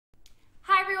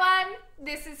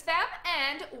This is Fam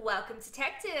and welcome to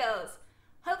Tech Deals.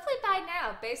 Hopefully by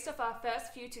now, based off our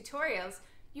first few tutorials,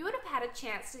 you would have had a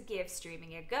chance to give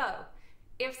streaming a go.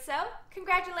 If so,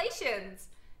 congratulations!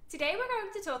 Today we're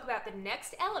going to talk about the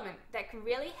next element that can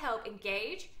really help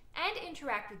engage and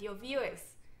interact with your viewers.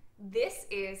 This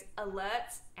is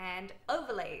alerts and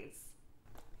overlays.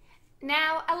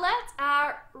 Now, alerts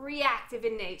are reactive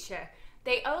in nature.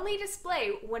 They only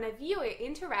display when a viewer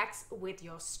interacts with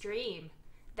your stream.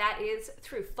 That is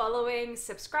through following,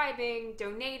 subscribing,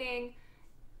 donating.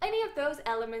 Any of those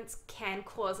elements can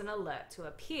cause an alert to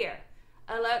appear.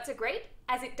 Alerts are great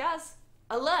as it does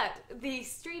alert the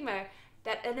streamer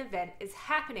that an event is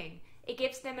happening. It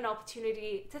gives them an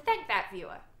opportunity to thank that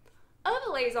viewer.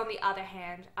 Overlays, on the other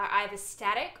hand, are either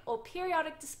static or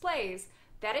periodic displays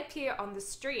that appear on the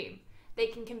stream. They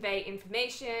can convey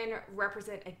information,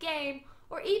 represent a game,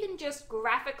 or even just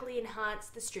graphically enhance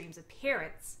the stream's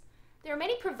appearance. There are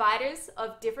many providers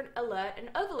of different alert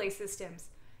and overlay systems.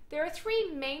 There are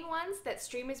three main ones that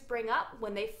streamers bring up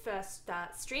when they first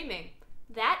start streaming.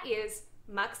 That is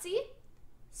Muxy,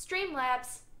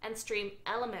 StreamLabs, and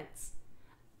StreamElements.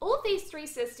 All of these three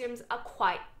systems are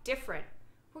quite different.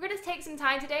 We're going to take some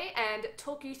time today and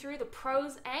talk you through the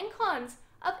pros and cons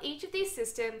of each of these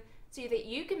systems so that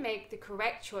you can make the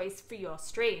correct choice for your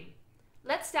stream.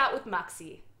 Let's start with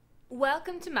Muxy.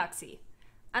 Welcome to Muxy.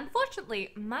 Unfortunately,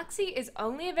 Muxy is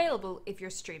only available if you're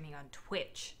streaming on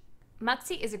Twitch.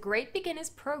 Muxy is a great beginner's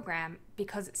program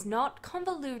because it's not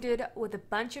convoluted with a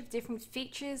bunch of different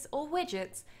features or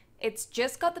widgets. It's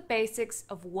just got the basics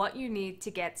of what you need to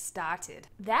get started.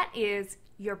 That is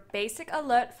your basic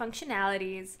alert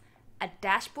functionalities, a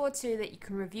dashboard so that you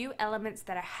can review elements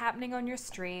that are happening on your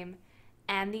stream,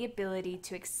 and the ability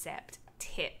to accept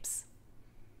tips.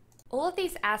 All of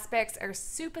these aspects are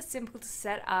super simple to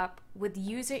set up with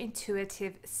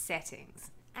user-intuitive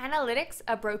settings. Analytics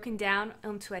are broken down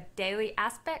onto a daily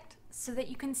aspect so that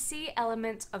you can see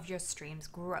elements of your stream's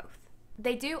growth.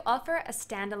 They do offer a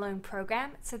standalone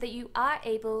program so that you are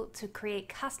able to create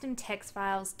custom text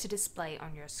files to display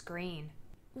on your screen.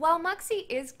 While Muxy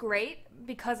is great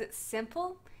because it's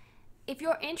simple, if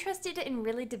you're interested in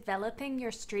really developing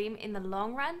your stream in the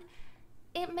long run,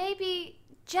 it may be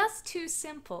just too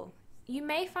simple. You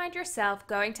may find yourself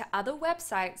going to other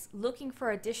websites looking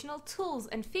for additional tools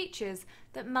and features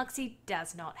that Muxy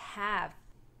does not have.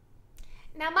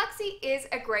 Now, Muxy is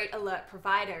a great alert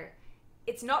provider.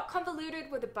 It's not convoluted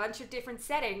with a bunch of different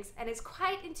settings and is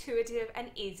quite intuitive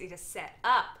and easy to set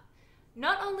up.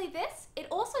 Not only this, it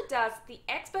also does the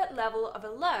expert level of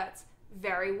alerts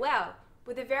very well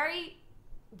with a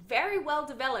very well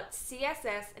developed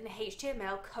CSS and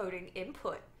HTML coding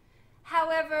input.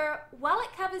 However, while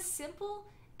it covers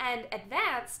simple and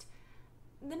advanced,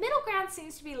 the middle ground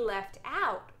seems to be left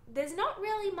out. There's not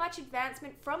really much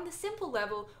advancement from the simple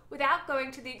level without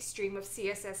going to the extreme of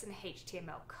CSS and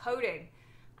HTML coding.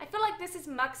 I feel like this is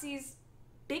Muxy's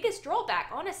biggest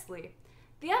drawback, honestly.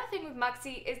 The other thing with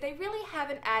Muxy is they really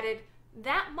haven't added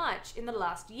that much in the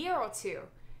last year or two.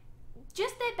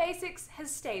 Just their basics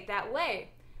has stayed that way.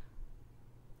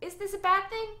 Is this a bad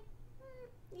thing?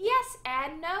 Yes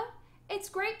and no. It's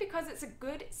great because it's a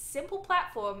good, simple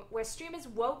platform where streamers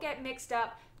won't get mixed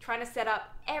up trying to set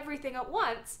up everything at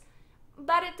once,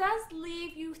 but it does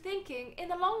leave you thinking, in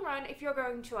the long run, if you're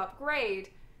going to upgrade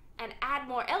and add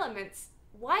more elements,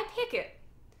 why pick it?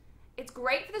 It's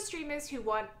great for the streamers who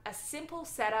want a simple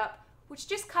setup which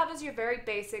just covers your very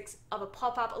basics of a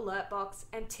pop-up alert box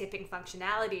and tipping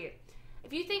functionality.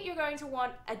 If you think you're going to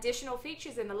want additional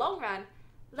features in the long run,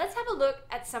 let's have a look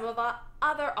at some of our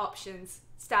other options,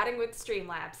 starting with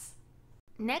StreamLabs.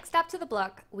 Next up to the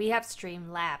block, we have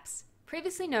StreamLabs,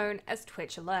 previously known as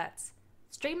Twitch Alerts.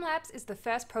 StreamLabs is the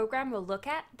first program we'll look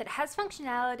at that has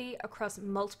functionality across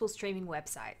multiple streaming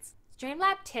websites.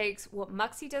 StreamLabs takes what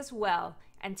Muxy does well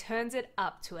and turns it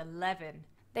up to 11.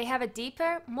 They have a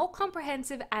deeper, more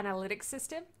comprehensive analytics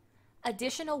system,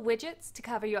 additional widgets to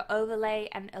cover your overlay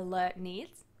and alert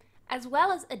needs, as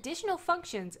well as additional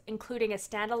functions including a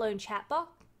standalone chatbot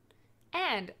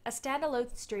and a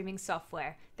standalone streaming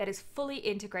software that is fully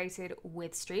integrated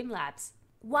with StreamLabs.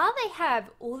 While they have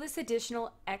all this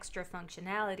additional extra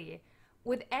functionality,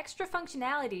 with extra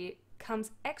functionality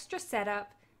comes extra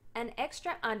setup and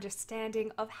extra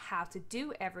understanding of how to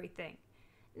do everything.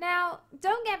 Now,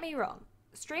 don't get me wrong,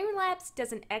 StreamLabs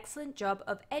does an excellent job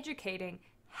of educating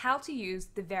how to use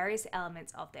the various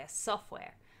elements of their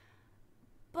software.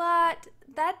 But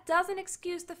that doesn't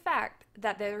excuse the fact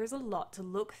that there is a lot to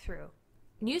look through.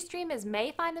 New streamers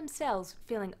may find themselves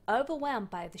feeling overwhelmed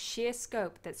by the sheer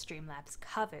scope that StreamLabs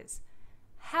covers.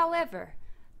 However,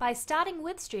 by starting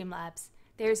with StreamLabs,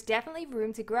 there's definitely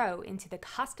room to grow into the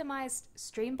customized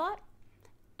StreamBot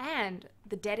and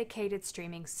the dedicated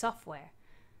streaming software.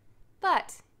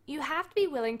 But you have to be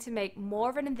willing to make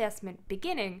more of an investment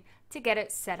beginning to get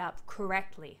it set up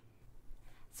correctly.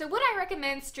 So would I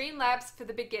recommend StreamLabs for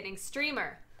the beginning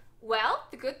streamer? Well,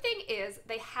 the good thing is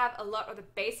they have a lot of the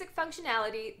basic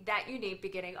functionality that you need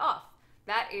beginning off.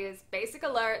 That is basic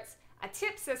alerts, a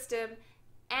tip system,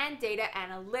 and data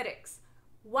analytics,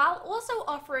 while also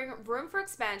offering room for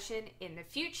expansion in the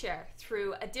future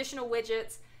through additional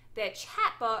widgets, their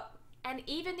chatbot, and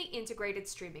even the integrated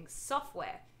streaming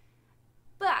software.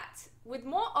 But with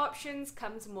more options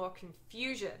comes more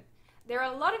confusion. There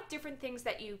are a lot of different things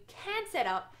that you can set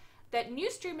up that new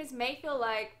streamers may feel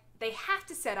like they have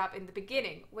to set up in the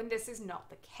beginning when this is not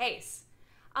the case.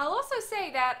 I'll also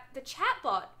say that the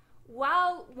chatbot,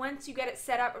 while once you get it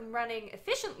set up and running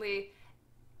efficiently,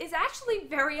 is actually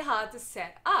very hard to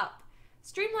set up.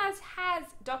 StreamLabs has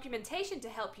documentation to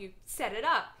help you set it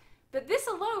up, but this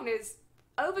alone is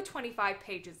over 25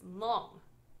 pages long.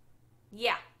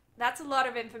 Yeah, that's a lot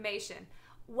of information.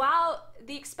 While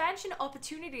the expansion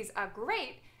opportunities are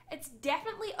great, it's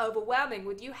definitely overwhelming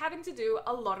with you having to do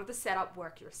a lot of the setup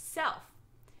work yourself.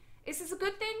 Is this a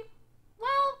good thing?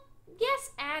 Well, yes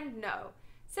and no.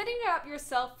 Setting it up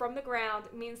yourself from the ground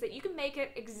means that you can make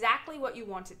it exactly what you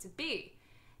want it to be.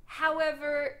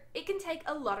 However, it can take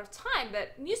a lot of time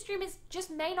that new streamers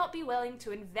just may not be willing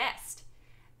to invest.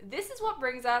 This is what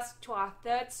brings us to our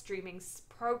third streaming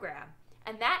program,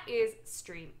 and that is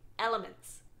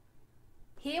StreamElements.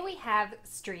 Here we have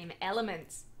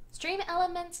StreamElements.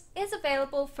 StreamElements is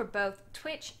available for both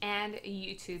Twitch and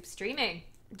YouTube streaming.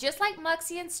 Just like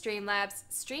Muxy and StreamLabs,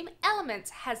 StreamElements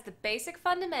has the basic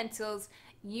fundamentals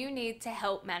you need to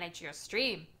help manage your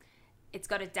stream. It's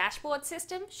got a dashboard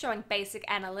system showing basic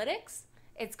analytics.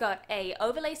 It's got a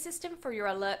overlay system for your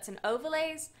alerts and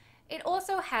overlays. It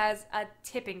also has a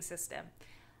tipping system.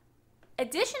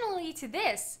 Additionally to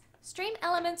this,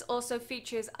 StreamElements also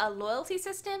features a loyalty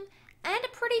system and a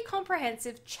pretty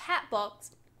comprehensive chat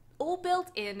box all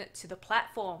built in to the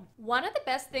platform. One of the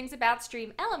best things about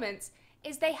StreamElements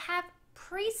is they have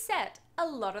preset a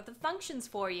lot of the functions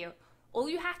for you. All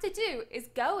you have to do is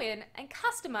go in and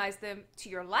customize them to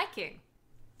your liking.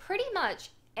 Pretty much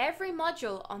every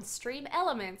module on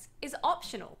StreamElements is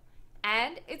optional,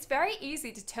 and it's very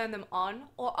easy to turn them on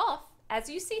or off as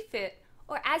you see fit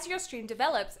or as your stream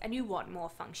develops and you want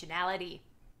more functionality.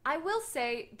 I will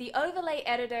say the overlay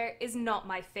editor is not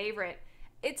my favorite.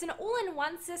 It's an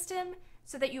all-in-one system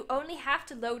so that you only have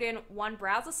to load in one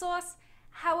browser source.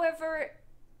 However,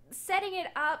 setting it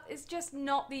up is just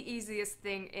not the easiest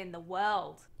thing in the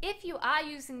world. If you are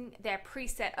using their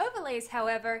preset overlays,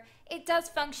 however, it does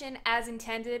function as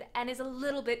intended and is a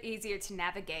little bit easier to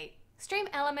navigate.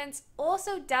 StreamElements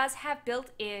also does have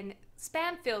built-in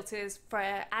spam filters for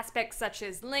aspects such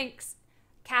as links,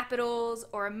 capitals,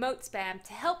 or emote spam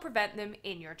to help prevent them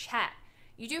in your chat.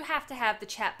 You do have to have the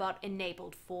chatbot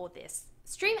enabled for this.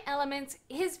 StreamElements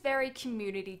is very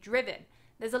community driven.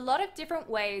 There's a lot of different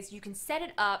ways you can set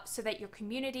it up so that your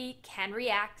community can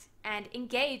react and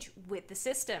engage with the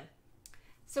system.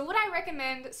 So would I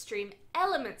recommend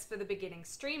StreamElements for the beginning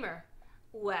streamer?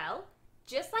 Well,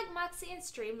 just like Muxy and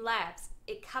StreamLabs,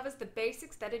 it covers the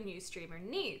basics that a new streamer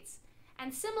needs.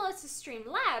 And similar to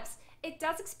StreamLabs, it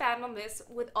does expand on this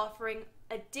with offering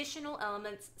additional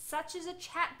elements such as a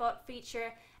chatbot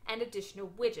feature and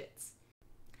additional widgets.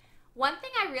 One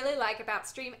thing I really like about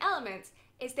StreamElements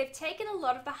is they've taken a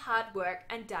lot of the hard work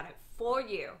and done it for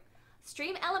you.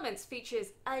 StreamElements features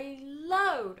a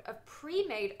load of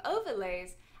pre-made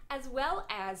overlays as well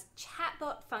as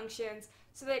chatbot functions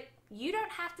so that you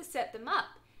don't have to set them up.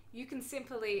 You can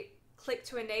simply click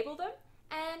to enable them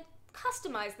and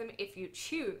customize them if you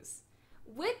choose.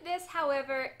 With this,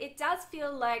 however, it does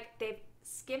feel like they've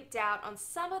skimped out on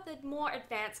some of the more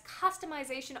advanced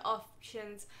customization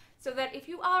options so that if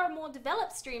you are a more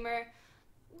developed streamer,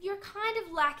 you're kind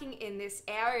of lacking in this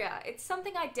area. It's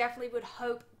something I definitely would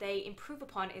hope they improve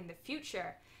upon in the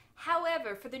future.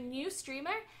 However, for the new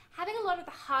streamer, having a lot of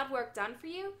the hard work done for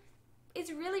you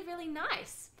is really, really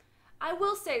nice. I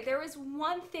will say there is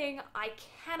one thing I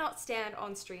cannot stand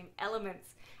on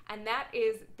StreamElements, and that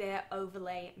is their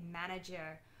overlay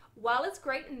manager. While it's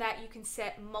great in that you can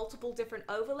set multiple different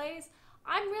overlays,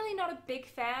 I'm really not a big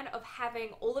fan of having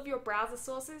all of your browser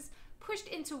sources pushed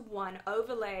into one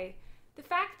overlay. The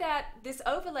fact that this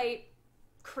overlay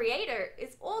creator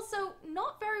is also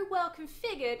not very well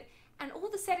configured and all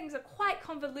the settings are quite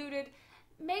convoluted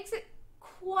makes it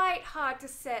quite hard to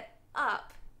set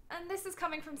up. And this is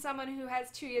coming from someone who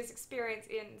has 2 years experience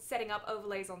in setting up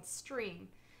overlays on stream.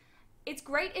 It's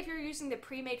great if you're using the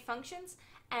pre-made functions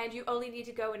and you only need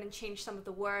to go in and change some of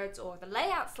the words or the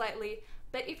layout slightly,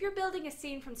 but if you're building a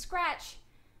scene from scratch,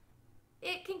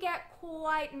 it can get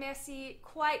quite messy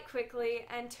quite quickly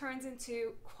and turns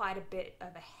into quite a bit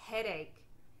of a headache.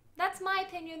 That's my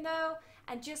opinion though,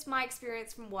 and just my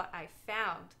experience from what I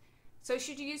found. So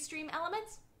should you use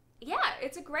StreamElements? Yeah,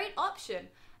 it's a great option.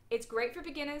 It's great for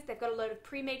beginners. They've got a load of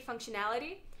pre-made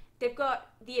functionality. They've got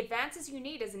the advances you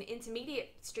need as an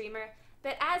intermediate streamer,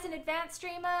 but as an advanced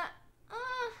streamer,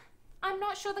 I'm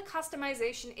not sure the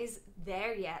customization is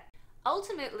there yet.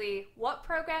 Ultimately, what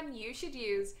program you should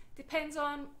use depends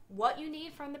on what you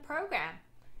need from the program.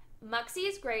 Muxy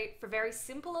is great for very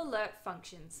simple alert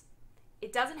functions.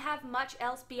 It doesn't have much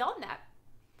else beyond that.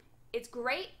 It's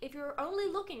great if you're only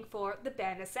looking for the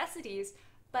bare necessities,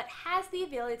 but has the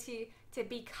ability to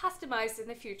be customized in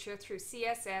the future through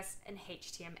CSS and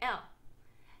HTML.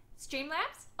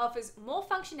 StreamLabs offers more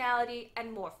functionality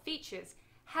and more features,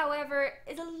 however,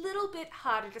 is a little bit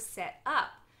harder to set up.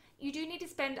 You do need to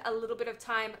spend a little bit of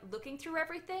time looking through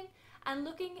everything and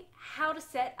looking how to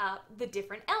set up the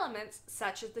different elements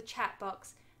such as the chat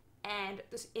box and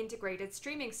the integrated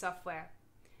streaming software.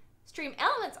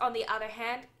 StreamElements, on the other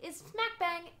hand, is smack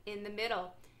bang in the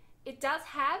middle. It does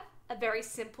have a very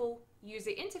simple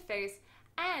user interface,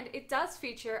 and it does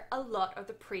feature a lot of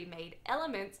the pre-made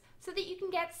elements so that you can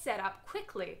get set up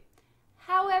quickly.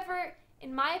 However,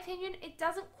 in my opinion, it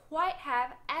doesn't quite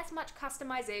have as much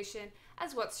customization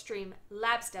as what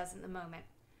StreamLabs does at the moment.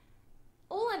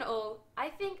 All in all, I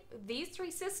think these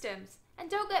three systems, and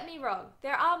don't get me wrong,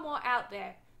 there are more out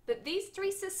there, but these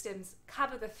three systems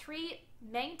cover the three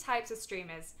main types of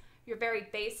streamers: your very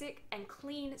basic and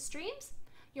clean streams,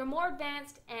 your more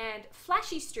advanced and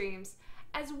flashy streams,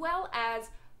 as well as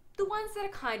the ones that are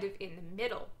kind of in the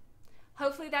middle.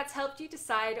 Hopefully that's helped you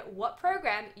decide what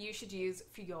program you should use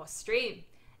for your stream.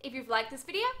 If you've liked this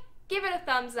video, give it a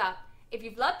thumbs up. If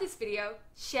you've loved this video,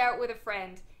 share it with a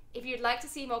friend. If you'd like to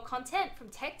see more content from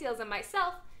Tech Deals and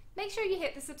myself, make sure you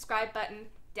hit the subscribe button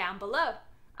down below.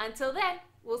 Until then,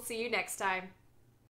 we'll see you next time.